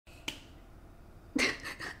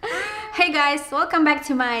Hey guys, welcome back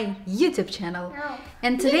to my YouTube channel. No.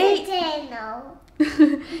 And today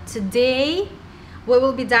today we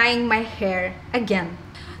will be dyeing my hair again.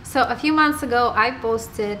 So a few months ago I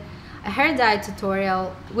posted a hair dye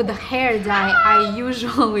tutorial with the hair dye I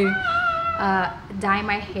usually dye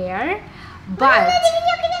my hair, but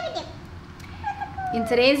in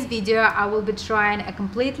today's video I will be trying a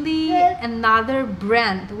completely another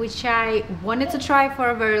brand which I wanted to try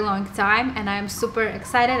for a very long time, and I'm super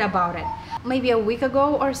excited about it. Maybe a week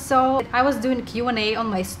ago or so I was doing Q&A on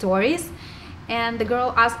my stories, and the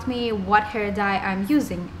girl asked me what hair dye I'm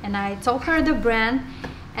using, and I told her the brand,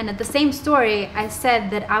 and at the same story I said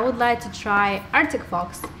that I would like to try Arctic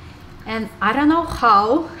Fox. And I don't know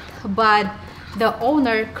how, but the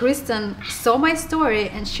owner, Kristen, saw my story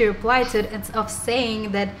and she replied to it of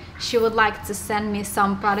saying that she would like to send me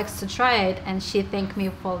some products to try it, and she thanked me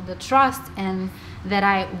for the trust and that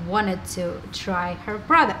I wanted to try her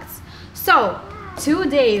products. So 2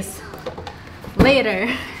 days later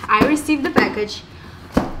I received the package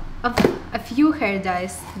of a few hair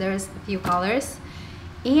dyes. There's a few colors,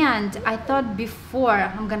 and I thought before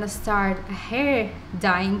I'm gonna start a hair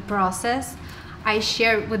dyeing process I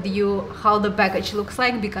share with you how the package looks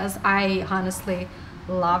like, because I honestly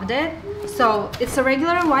loved it. So it's a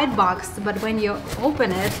regular white box, but when you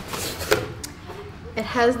open it, it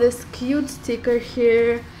has this cute sticker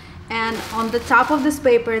here, and on the top of this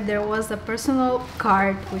paper there was a personal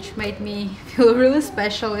card which made me feel really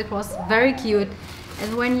special. It was very cute,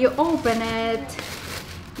 and when you open it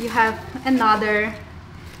you have another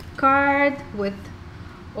card with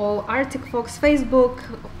all Arctic Fox Facebook,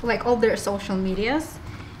 like all their social medias,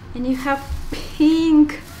 and you have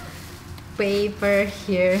pink paper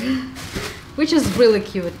here which is really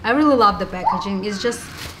cute. I really love the packaging. It's just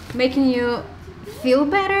making you feel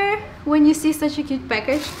better when you see such a cute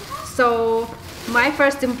package. So my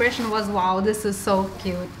first impression was, wow, this is so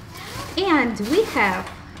cute. And we have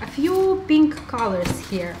a few pink colors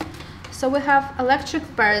here. So we have Electric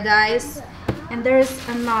Paradise, and there's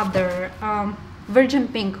another Virgin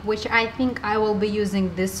Pink, which I think I will be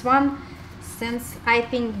using this one, since I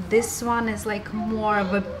think this one is like more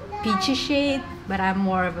of a peachy shade, but I'm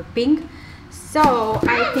more of a pink. So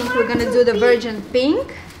I think we're gonna do the Virgin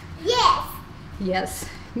Pink. Yes. Yes,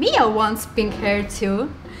 Mia wants pink hair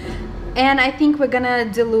too. And I think we're gonna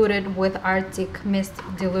dilute it with Arctic Mist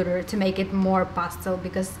Diluter to make it more pastel,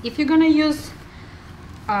 because if you're gonna use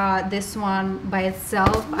this one by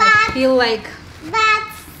itself, I feel like...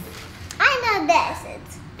 I know this,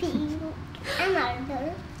 it's pink.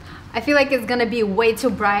 I feel like it's gonna be way too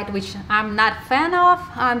bright, which I'm not a fan of.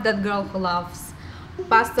 I'm that girl who loves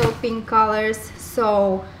pastel pink colors.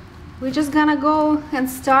 So we're just gonna go and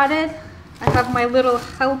start it. I have my little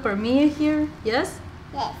helper Mia here. Yes?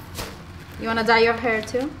 Yes. You wanna dye your hair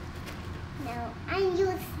too? No, I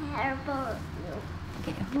use herbal.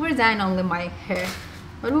 Okay, we're dyeing only my hair,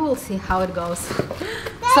 but we will see how it goes.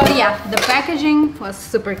 So yeah, the packaging was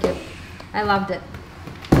super cute. I loved it.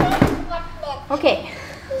 Okay,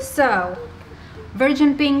 so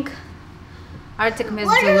Virgin Pink, Arctic Mist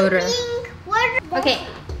Diluter. Okay,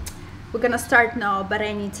 we're gonna start now, but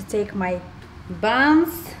I need to take my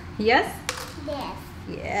buns. Yes? Yes.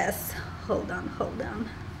 Yes. Hold on, hold on.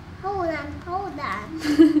 Hold on.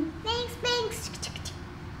 Thanks.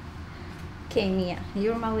 Okay, Mia,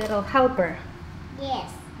 you're my little helper. Yes.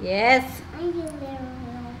 Yes. I'm your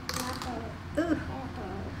little helper.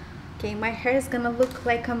 Okay, my hair is gonna look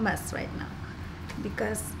like a mess right now,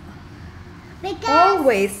 because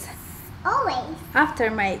always after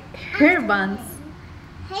my hair buns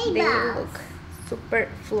they look super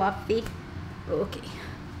fluffy. Okay,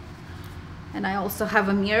 and I also have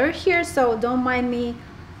a mirror here, so don't mind me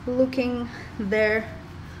looking there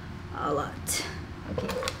a lot. Okay.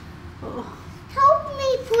 Oh. Help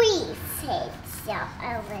me please, said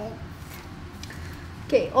Ellen.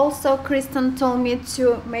 Okay, also Kristen told me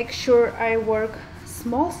to make sure I work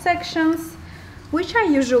small sections, which I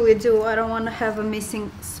usually do. I don't want to have a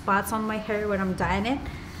missing spots on my hair when I'm dyeing it.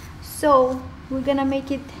 So we're gonna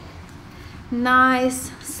make it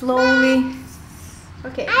nice, slowly.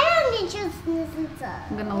 Okay.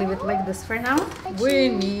 I'm gonna leave it like this for now. We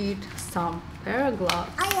need some pair of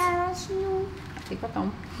gloves. И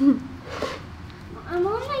потом. А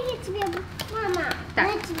можно я тебе... Мама,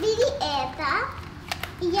 значит, бери это,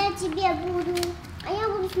 и я тебе буду... А я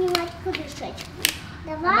буду снимать крышечку.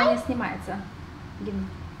 Давай? Она не снимается.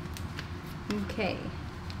 Okay.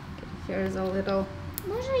 Here's a little...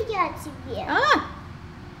 Можно я тебе?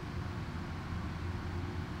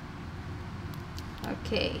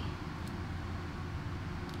 Okay.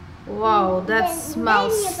 Wow, that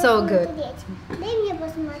smells so good. Дай мне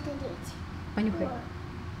посмотреть. Понюхай.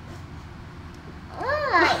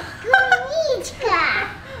 Ой, клубничка!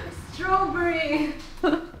 Strawberry.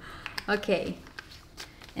 Okay,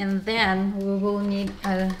 and then we will need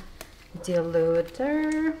a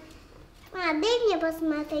diluter. Дай мне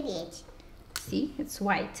посмотреть. See, it's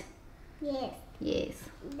white. Yes. Yes,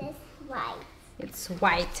 That's white. it's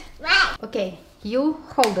white. White. Okay, you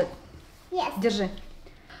hold it. Yes. Держи.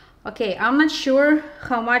 Okay, I'm not sure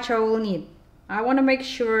how much I will need. I want to make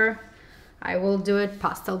sure I will do it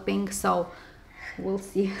pastel pink, so we'll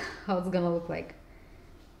see how it's gonna look like.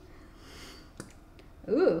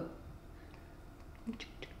 Ooh.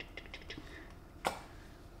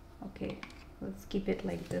 Okay, let's keep it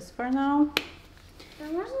like this for now.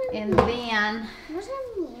 And then Можно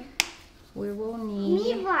мне? we will Me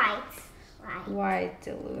need white. white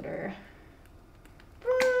diluter.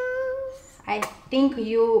 I think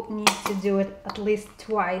you need to do it at least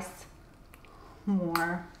twice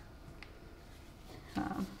more.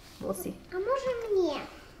 We'll see. А можно мне?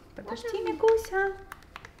 Подожди, Микуся.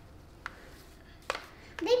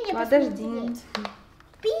 Дай мне Подожди. посмотреть.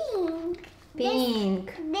 Pink.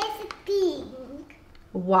 Pink. That's pink.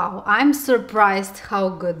 Wow, I'm surprised how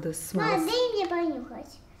good this Ма, smells. дай мне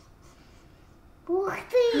понюхать. Ух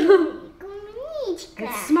ты, клубничка.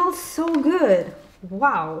 It smells so good.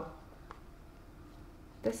 Wow.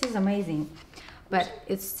 This is amazing. But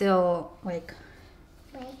it's still like,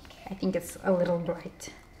 I think it's a little bright.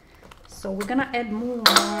 So we're gonna add more.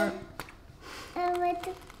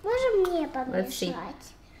 Можно мне Let's see.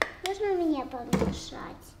 помешать? Можно мне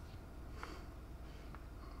помешать?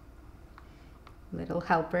 Little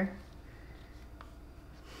helper.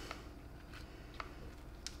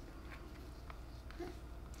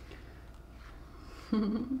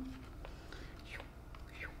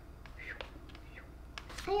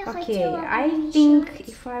 А я Okay, хотела I помешать. think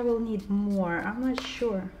if I will need more, I'm not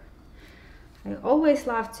sure. I always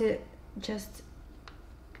love to just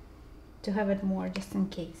to have it more just in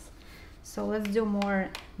case. So let's do more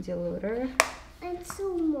diluter. And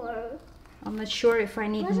some more. I'm not sure if I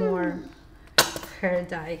need Можно more hair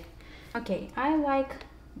dye. Okay, I like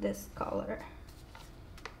this color.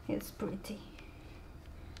 It's pretty.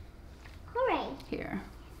 Hooray. Here.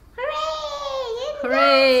 Hooray!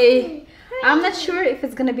 Hooray! I'm not sure if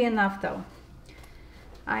it's gonna be enough though.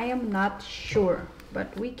 I am not sure,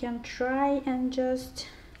 but we can try and just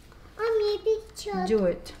А мне печет. do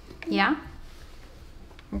it. Yeah?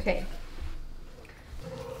 Okay.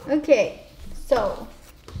 Okay, so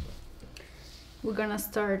we're gonna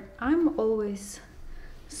start. I'm always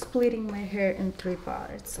splitting my hair in 3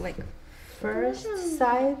 parts, like first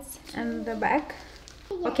sides and the back.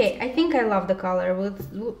 Okay, I think I love the color.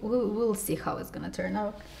 We'll see how it's gonna turn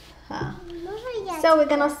out. Можно я So we're тебе?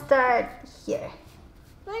 gonna start here.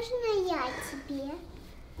 Можно я тебе?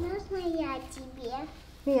 Можно я тебе?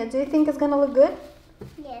 Mia, do you think it's gonna look good?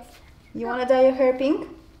 Yes. You wanna dye your hair pink?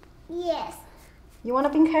 Yes. You want a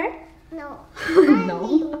pink hair? No. No.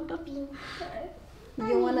 I pink hair.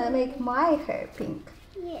 You wanna make my hair pink?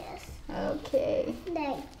 Yes. Okay.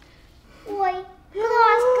 Дай. Ой,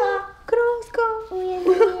 краска. Краска. Ой,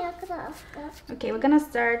 моя краска. Okay, we're gonna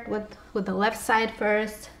start with the left side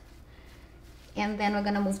first, and then we're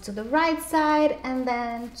gonna move to the right side, and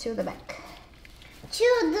then to the back. To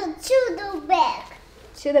the back.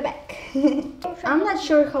 To the back. I'm not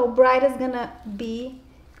sure how bright it's gonna be.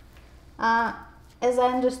 As I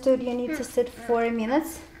understood, you need to sit 4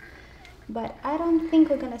 minutes, but I don't think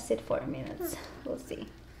we're gonna sit 4 minutes. We'll see.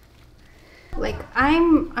 Like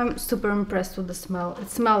I'm super impressed with the smell. It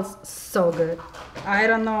smells so good. I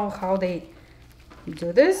don't know how they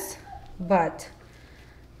do this, but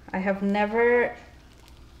I have never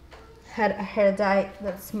had a hair dye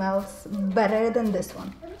that smells better than this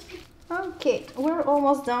one. Okay, we're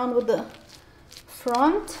almost done with the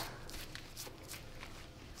front.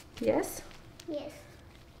 Yes, Yes.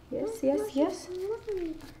 yes, yes, yes.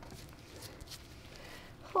 Можно?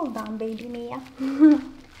 Hold on, baby Mia.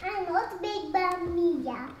 I'm not big bad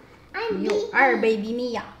Mia. I'm You big. are baby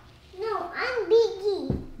Mia. No, I'm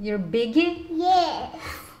biggie. You're biggie. Yes.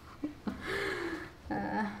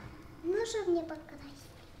 Можно мне покрасить?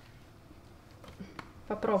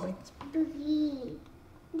 Попробуй. Блин.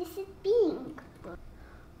 This is pink.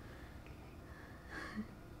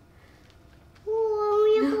 О, у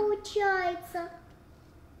меня получается.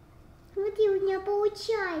 Смотри, у меня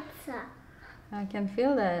получается. I can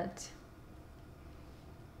feel that.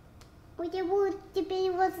 У тебя будут теперь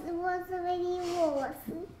розовые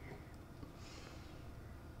волосы.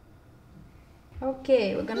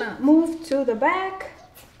 Okay, we're gonna move to the back.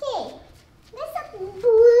 Okay, that's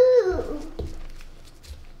Blue.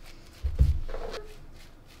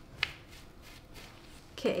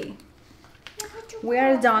 Okay, we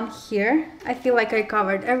are done here. I feel like I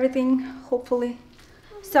covered everything, hopefully.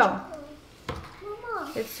 So,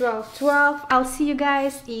 it's 12:12. I'll see you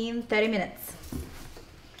guys in 30 minutes.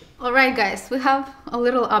 Alright guys, we have a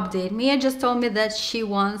little update. Mia just told me that she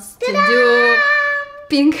wants to do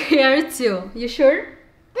pink hair too. You sure?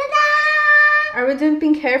 Are we doing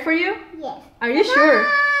pink hair for you? Yes. Are you sure?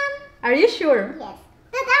 Are you sure? Yes.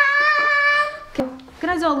 Okay, I'm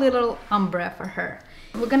gonna do a little ombre for her.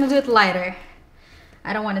 We're gonna do it lighter.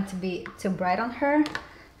 I don't want it to be too bright on her.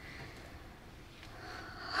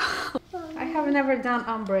 I have never done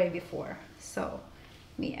ombre before, so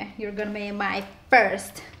Mia, you're gonna be my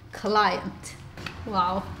first client.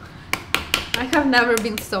 Wow, I have never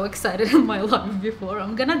been so excited in my life before.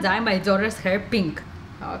 I'm gonna dye my daughter's hair pink.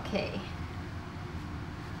 Okay.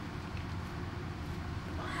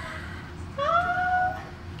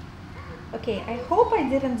 Okay, I hope I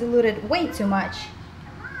didn't dilute it way too much.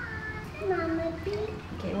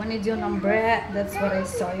 Okay, when you do an ombre, that's what I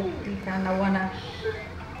saw. You kind of want to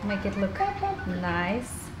make it look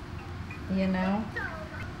nice, you know?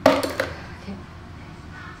 Okay.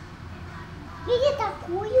 Видите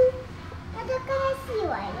такую? Это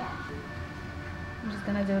красивая. I'm just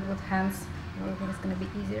gonna do it with hands. I think it's gonna be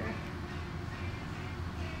easier.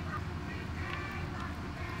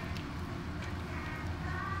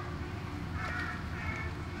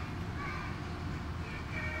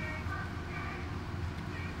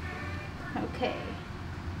 Okay.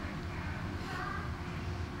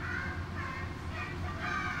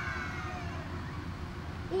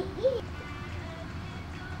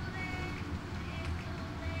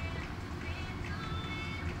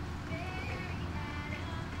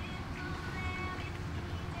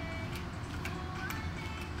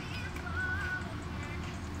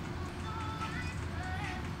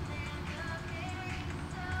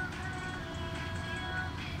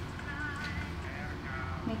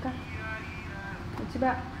 Mika, what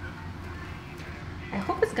about? I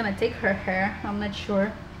hope it's gonna take her hair. I'm not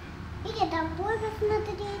sure.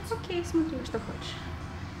 Okay, смотри, что хочешь.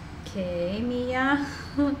 Okay, Mia.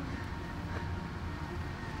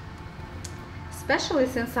 Especially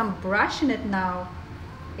since I'm brushing it now,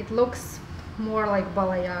 it looks more like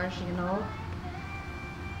balayage, you know.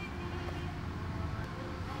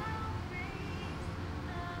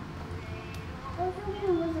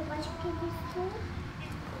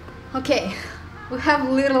 Okay, we have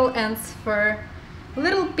little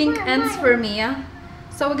pink ends for Mia.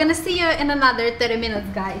 So we're gonna see you in another 30 minutes,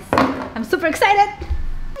 guys. I'm super excited.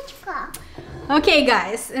 Okay,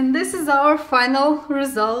 guys, and this is our final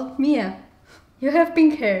result. Mia, you have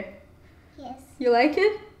pink hair. Yes. You like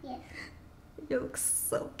it? Yes. You look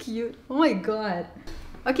so cute. Oh my god.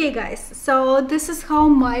 Okay, guys, so this is how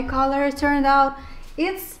my color turned out.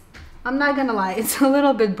 I'm not gonna lie, it's a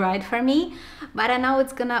little bit bright for me, but I know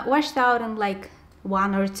it's gonna wash out in like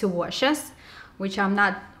 1 or 2 washes, which I'm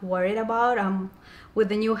not worried about. With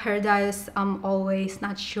the new hair dyes, I'm always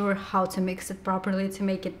not sure how to mix it properly to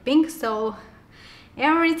make it pink, so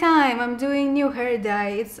every time I'm doing new hair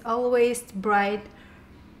dye, it's always bright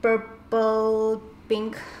purple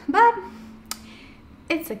pink, but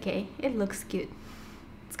it's okay, it looks cute.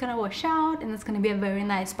 It's gonna wash out and it's gonna be a very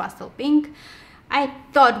nice pastel pink. I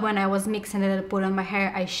thought when I was mixing it and put on my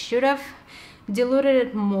hair, I should have diluted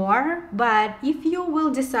it more, but if you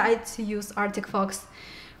will decide to use Arctic Fox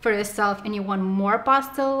for yourself and you want more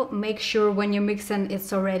pastel, make sure when you mix it,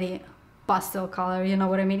 it's already pastel color, you know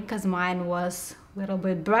what I mean? Because mine was a little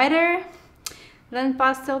bit brighter than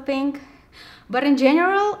pastel pink. But in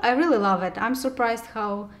general, I really love it. I'm surprised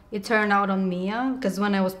how it turned out on Mia, because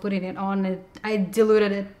when I was putting it on, I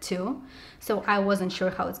diluted it too. So I wasn't sure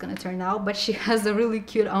how it's gonna turn out, but she has a really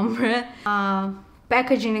cute ombre.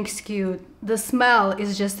 Packaging is cute. The smell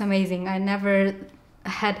is just amazing. I never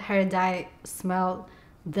had hair dye smell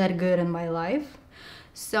that good in my life.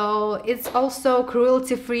 So it's also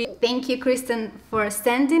cruelty free. Thank you, Kristen, for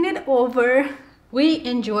sending it over. We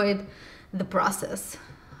enjoyed the process.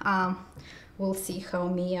 We'll see how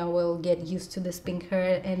Mia will get used to this pink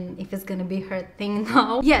hair and if it's gonna be her thing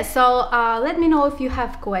now. Yeah, so let me know if you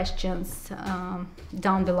have questions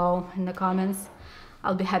down below in the comments.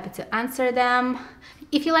 I'll be happy to answer them.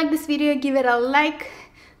 If you like this video, give it a like,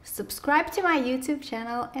 subscribe to my YouTube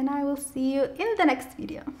channel, and I will see you in the next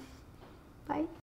video. Bye.